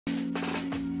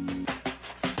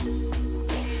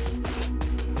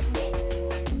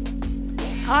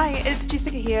Hi, it's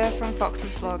Jessica here from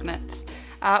Fox's Blog Knits.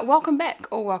 Welcome back,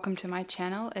 or welcome to my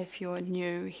channel if you're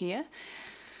new here.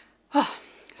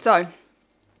 So,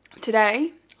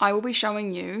 today I will be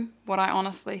showing you what I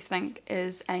honestly think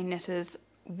is a knitter's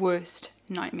worst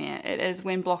nightmare. It is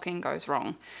when blocking goes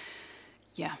wrong.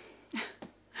 Yeah.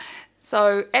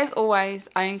 So, as always,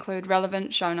 I include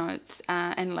relevant show notes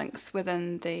and links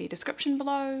within the description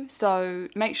below, so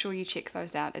make sure you check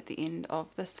those out at the end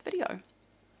of this video.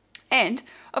 And,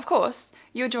 of course,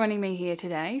 you're joining me here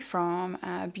today from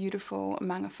beautiful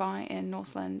Mangawhai in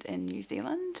Northland in New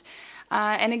Zealand.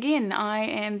 And again, I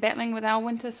am battling with our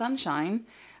winter sunshine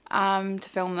to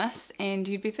film this, and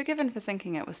you'd be forgiven for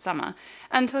thinking it was summer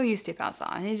until you step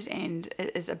outside and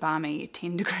it is a balmy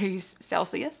 10 degrees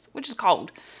Celsius, which is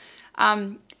cold.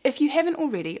 If you haven't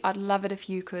already, I'd love it if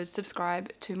you could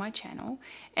subscribe to my channel,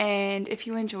 and if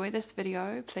you enjoy this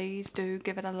video, please do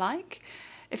give it a like.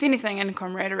 If anything, in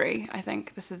camaraderie, I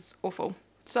think this is awful.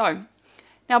 So,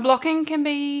 now blocking can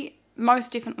be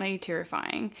most definitely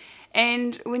terrifying,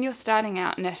 and when you're starting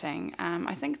out knitting,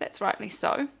 I think that's rightly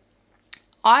so.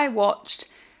 I watched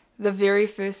the very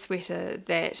first sweater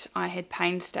that I had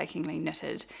painstakingly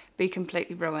knitted be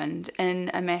completely ruined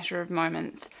in a matter of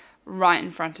moments right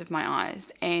in front of my eyes,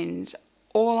 and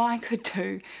all I could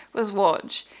do was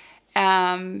watch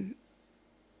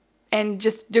and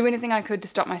just do anything I could to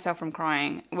stop myself from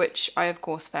crying, which I of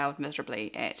course failed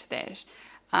miserably at that.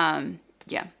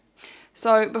 Yeah.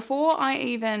 So before I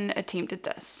even attempted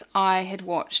this, I had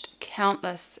watched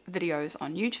countless videos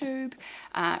on YouTube,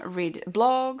 read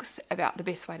blogs about the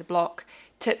best way to block,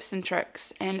 tips and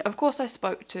tricks, and of course I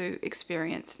spoke to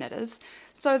experienced knitters,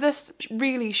 so this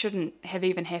really shouldn't have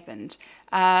even happened.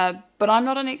 But I'm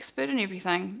not an expert in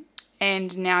everything,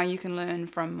 and now you can learn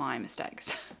from my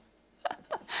mistakes.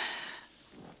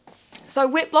 So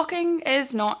wet blocking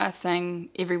is not a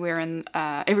thing everywhere in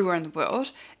the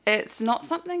world. It's not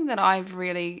something that I've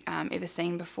really ever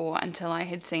seen before until I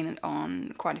had seen it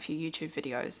on quite a few YouTube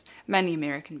videos, mainly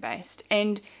American based,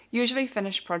 and usually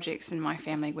finished projects in my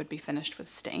family would be finished with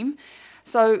steam.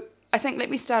 So I think let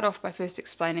me start off by first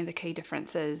explaining the key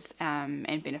differences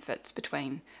and benefits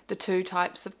between the two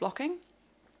types of blocking.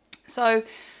 So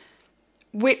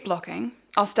wet blocking,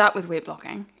 I'll start with wet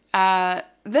blocking.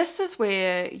 This is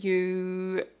where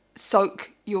you soak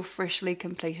your freshly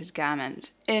completed garment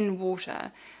in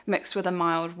water mixed with a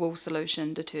mild wool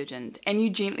solution detergent, and you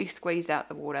gently squeeze out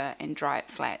the water and dry it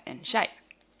flat in shape.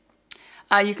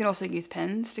 You can also use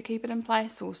pins to keep it in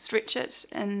place or stretch it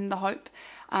in the hope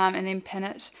and then pin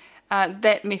it.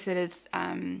 That method is,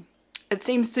 it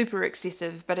seems super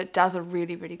excessive, but it does a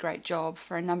really, really great job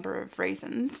for a number of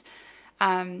reasons.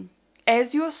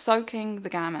 As you're soaking the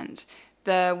garment,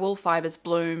 the wool fibres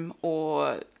bloom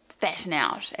or fatten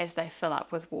out as they fill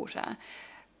up with water.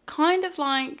 Kind of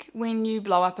like when you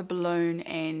blow up a balloon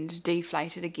and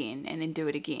deflate it again and then do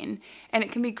it again. And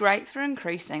it can be great for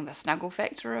increasing the snuggle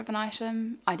factor of an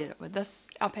item. I did it with this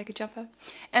alpaca jumper.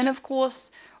 And of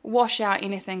course, wash out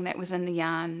anything that was in the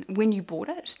yarn when you bought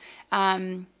it.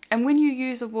 And when you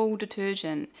use a wool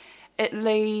detergent, it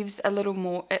leaves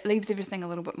everything a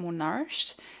little bit more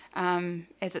nourished,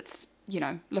 as it's, you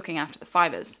know, looking after the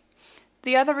fibres.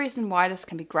 The other reason why this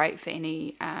can be great for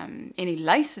any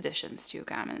lace additions to your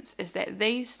garments is that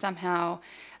these somehow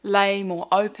lay more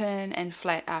open and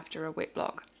flat after a wet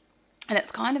block. And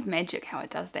it's kind of magic how it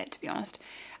does that, to be honest.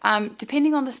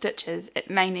 Depending on the stitches, it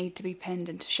may need to be pinned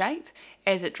into shape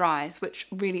as it dries, which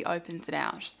really opens it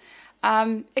out.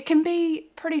 It can be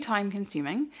pretty time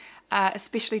consuming,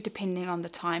 especially depending on the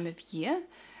time of year.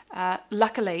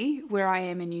 Luckily, where I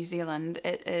am in New Zealand,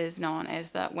 it is known as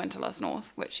the winterless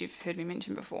north, which you've heard me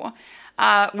mention before,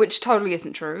 which totally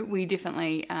isn't true. We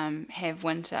definitely have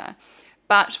winter,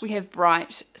 but we have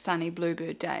bright, sunny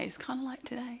bluebird days, kind of like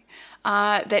today,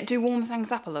 that do warm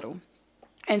things up a little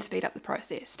and speed up the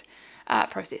process.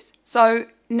 So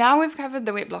now we've covered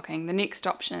the wet blocking, the next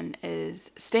option is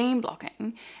steam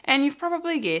blocking, and you've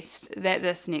probably guessed that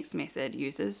this next method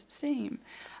uses steam.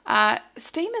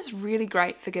 Steam is really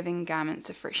great for giving garments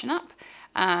a freshen up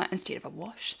instead of a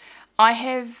wash. I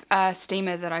have a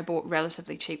steamer that I bought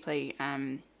relatively cheaply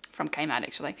from Kmart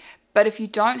actually, but if you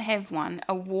don't have one,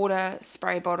 a water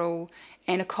spray bottle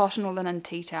and a cotton or linen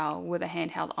tea towel with a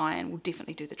handheld iron will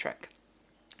definitely do the trick.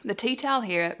 The tea towel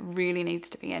here really needs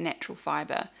to be a natural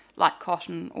fibre like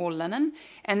cotton or linen,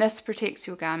 and this protects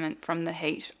your garment from the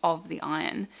heat of the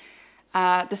iron.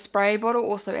 The spray bottle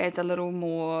also adds a little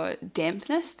more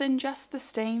dampness than just the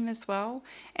steam as well,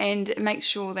 and it makes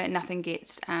sure that nothing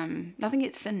gets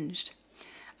singed.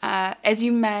 As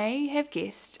you may have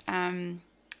guessed,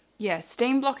 Yeah,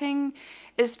 steam blocking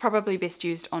is probably best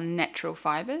used on natural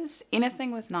fibres. Anything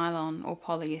with nylon or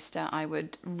polyester I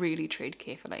would really tread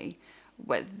carefully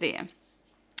with there.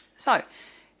 So,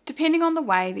 depending on the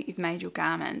way that you've made your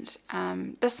garment,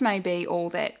 this may be all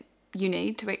that you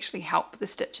need to actually help the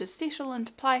stitches settle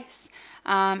into place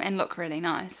and look really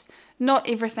nice. Not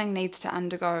everything needs to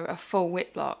undergo a full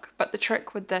wet block, but the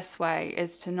trick with this way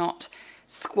is to not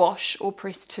squash or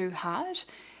press too hard.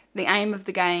 The aim of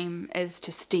the game is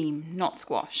to steam, not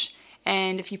squash.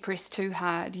 And if you press too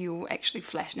hard, you'll actually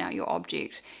flatten out your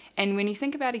object. And when you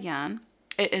think about a yarn,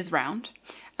 it is round,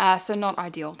 so not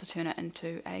ideal to turn it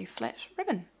into a flat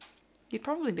ribbon. You'd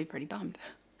probably be pretty bummed.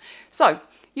 So,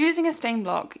 using a steam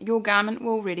block, your garment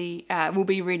will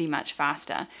be ready much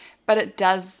faster, but it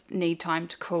does need time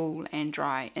to cool and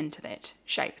dry into that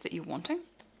shape that you're wanting.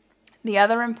 The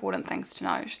other important things to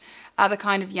note are the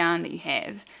kind of yarn that you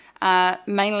have,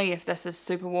 mainly if this is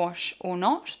superwash or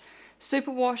not.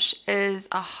 Superwash is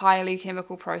a highly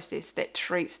chemical process that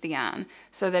treats the yarn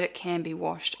so that it can be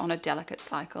washed on a delicate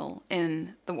cycle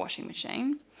in the washing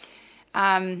machine.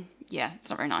 Yeah, it's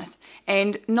not very nice.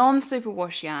 And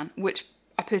non-superwash yarn, which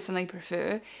I personally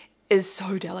prefer, is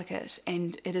so delicate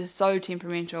and it is so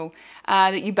temperamental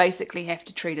that you basically have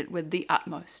to treat it with the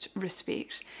utmost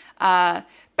respect.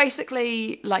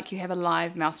 Basically, like you have a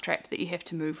live mousetrap that you have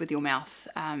to move with your mouth.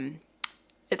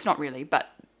 It's not really, but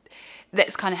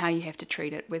that's kind of how you have to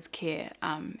treat it, with care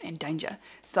and danger.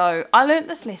 So I learnt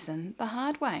this lesson the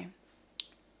hard way.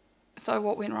 So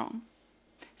what went wrong?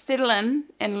 Settle in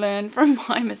and learn from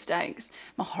my mistakes,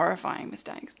 my horrifying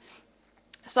mistakes.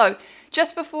 So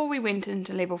just before we went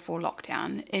into level 4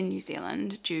 lockdown in New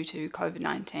Zealand due to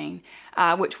COVID-19,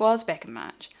 which was back in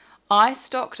March, I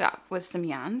stocked up with some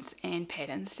yarns and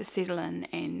patterns to settle in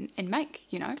and make,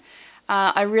 you know.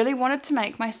 I really wanted to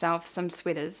make myself some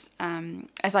sweaters,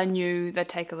 as I knew they'd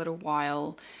take a little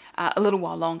while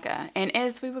longer. And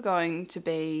as we were going to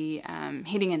be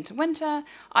heading into winter,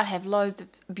 I'd have loads of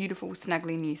beautiful,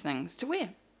 snuggly new things to wear.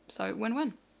 So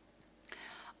win-win.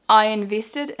 I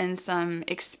invested in some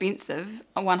expensive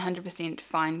 100%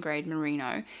 fine grade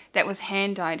merino that was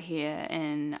hand dyed here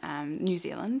in New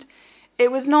Zealand. It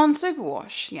was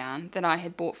non-superwash yarn that I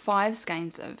had bought 5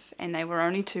 skeins of, and they were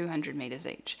only 200 meters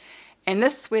each. And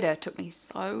this sweater took me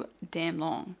so damn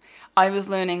long. I was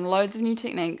learning loads of new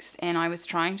techniques and I was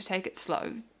trying to take it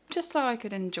slow, just so I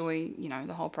could enjoy, you know,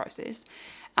 the whole process.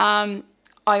 I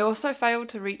also failed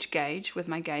to reach gauge with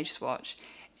my gauge swatch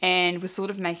and was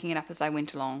sort of making it up as I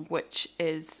went along, which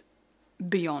is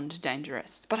beyond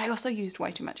dangerous. But I also used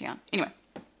way too much yarn. Anyway,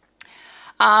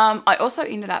 I also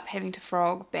ended up having to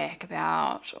frog back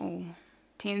about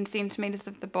 10 centimeters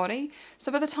of the body.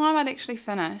 So by the time I'd actually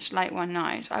finished late one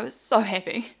night, I was so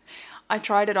happy. I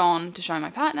tried it on to show my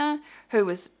partner, who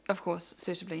was, of course,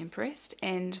 suitably impressed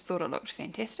and thought it looked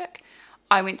fantastic.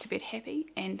 I went to bed happy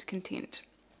and content.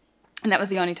 And that was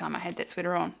the only time I had that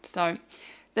sweater on. So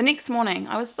the next morning,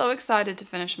 I was so excited to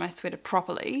finish my sweater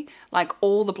properly, like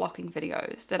all the blocking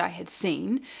videos that I had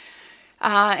seen.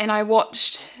 And I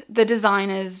watched the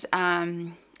designer's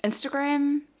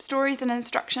Instagram stories and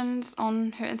instructions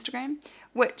on her Instagram,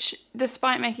 which,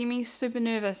 despite making me super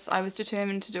nervous, I was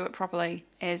determined to do it properly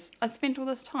as I spent all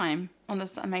this time on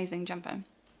this amazing jumper.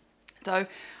 So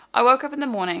I woke up in the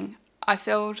morning, I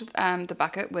filled the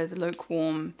bucket with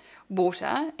lukewarm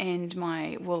water and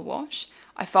my wool wash.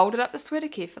 I folded up the sweater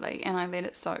carefully and I let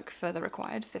it soak for the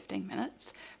required 15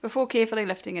 minutes before carefully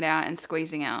lifting it out and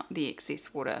squeezing out the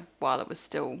excess water while it was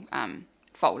still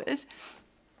folded.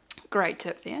 Great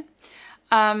tip there.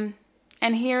 And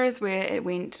here is where it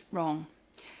went wrong.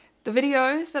 The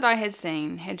videos that I had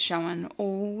seen had shown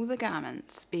all the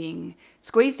garments being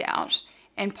squeezed out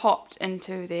and popped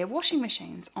into their washing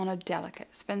machines on a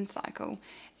delicate spin cycle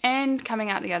and coming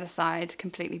out the other side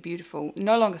completely beautiful,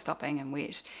 no longer stopping and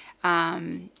wet,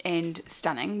 and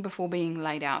stunning before being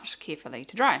laid out carefully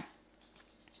to dry.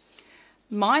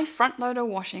 My front loader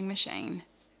washing machine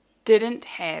didn't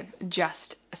have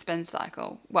just a spin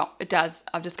cycle. Well, it does,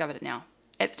 I've discovered it now.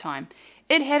 At the time,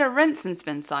 it had a rinse and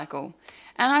spin cycle.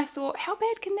 And I thought, how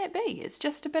bad can that be? It's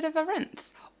just a bit of a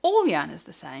rinse. All yarn is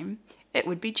the same. It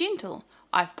would be gentle.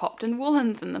 I've popped in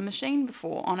woolens in the machine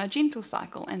before on a gentle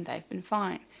cycle and they've been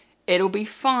fine. It'll be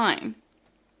fine.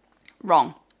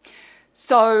 Wrong.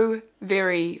 So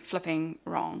very flipping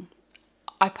wrong.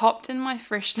 I popped in my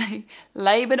freshly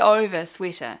laboured over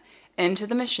sweater into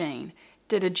the machine,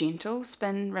 did a gentle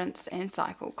spin, rinse and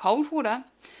cycle, cold water,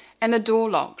 and the door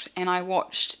locked, and I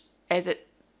watched as it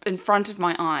in front of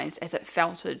my eyes as it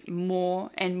felted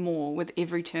more and more with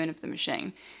every turn of the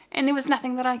machine, and there was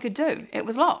nothing that I could do. It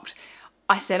was locked.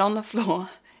 I sat on the floor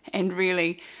and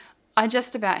really I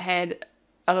just about had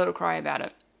a little cry about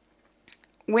it.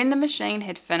 When the machine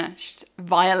had finished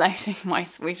violating my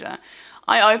sweater,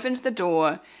 I opened the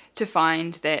door to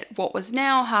find that what was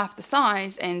now half the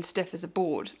size and stiff as a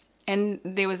board, and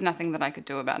there was nothing that I could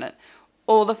do about it.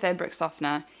 All the fabric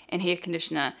softener and hair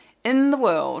conditioner in the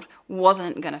world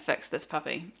wasn't going to fix this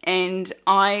puppy, and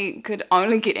I could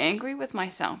only get angry with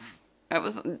myself. It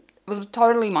was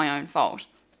totally my own fault.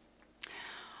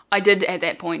 I did at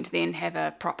that point then have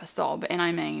a proper sob, and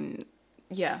I mean,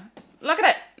 yeah, look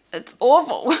at it, it's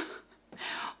awful.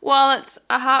 While it's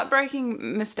a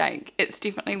heartbreaking mistake, it's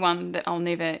definitely one that I'll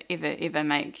never ever ever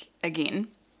make again.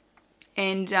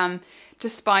 And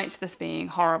despite this being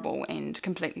horrible and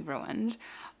completely ruined,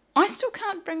 I still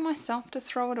can't bring myself to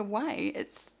throw it away.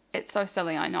 It's so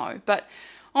silly, I know, but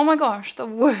oh my gosh, the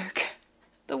work.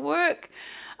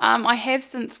 I have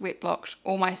since wet blocked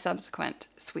all my subsequent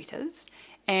sweaters,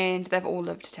 and they've all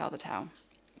lived to tell the tale.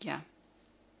 Yeah.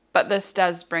 But this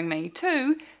does bring me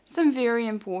to some very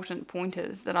important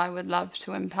pointers that I would love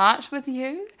to impart with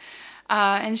you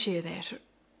and share that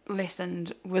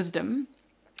lessened wisdom.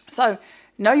 So,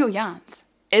 know your yarns.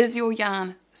 Is your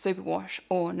yarn superwash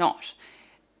or not?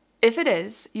 If it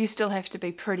is, you still have to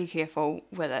be pretty careful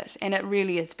with it, and it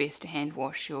really is best to hand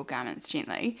wash your garments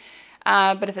gently.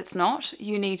 But if it's not,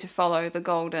 you need to follow the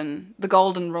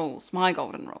golden rules, my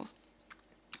golden rules,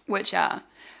 which are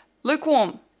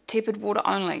lukewarm, tepid water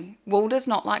only. Wool does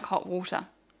not like hot water.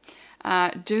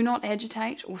 Do not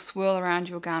agitate or swirl around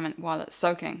your garment while it's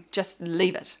soaking. Just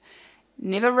leave it.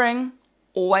 Never wring,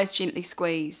 always gently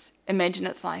squeeze. Imagine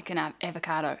it's like an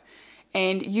avocado.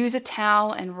 And use a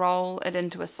towel and roll it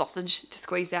into a sausage to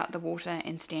squeeze out the water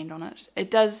and stand on it.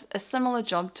 It does a similar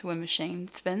job to a machine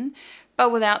spin, but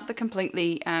without the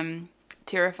completely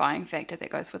terrifying factor that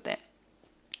goes with that.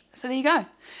 So there you go.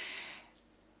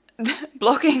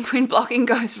 Blocking when blocking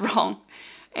goes wrong.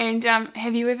 And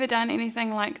have you ever done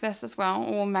anything like this as well,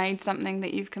 or made something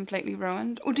that you've completely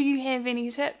ruined? Or do you have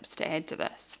any tips to add to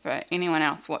this for anyone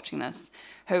else watching this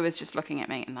who is just looking at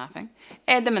me and laughing?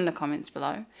 Add them in the comments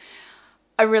below.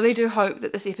 I really do hope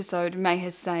that this episode may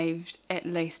have saved at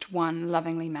least one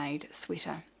lovingly made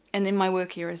sweater, and then my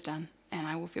work here is done and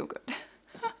I will feel good.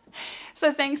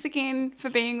 So thanks again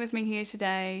for being with me here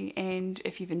today, and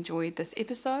if you've enjoyed this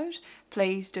episode,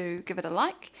 please do give it a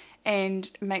like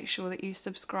and make sure that you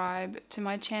subscribe to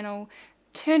my channel,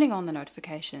 turning on the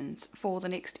notifications for the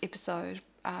next episode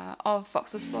of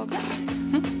Fox's Blog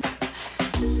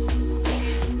Knits.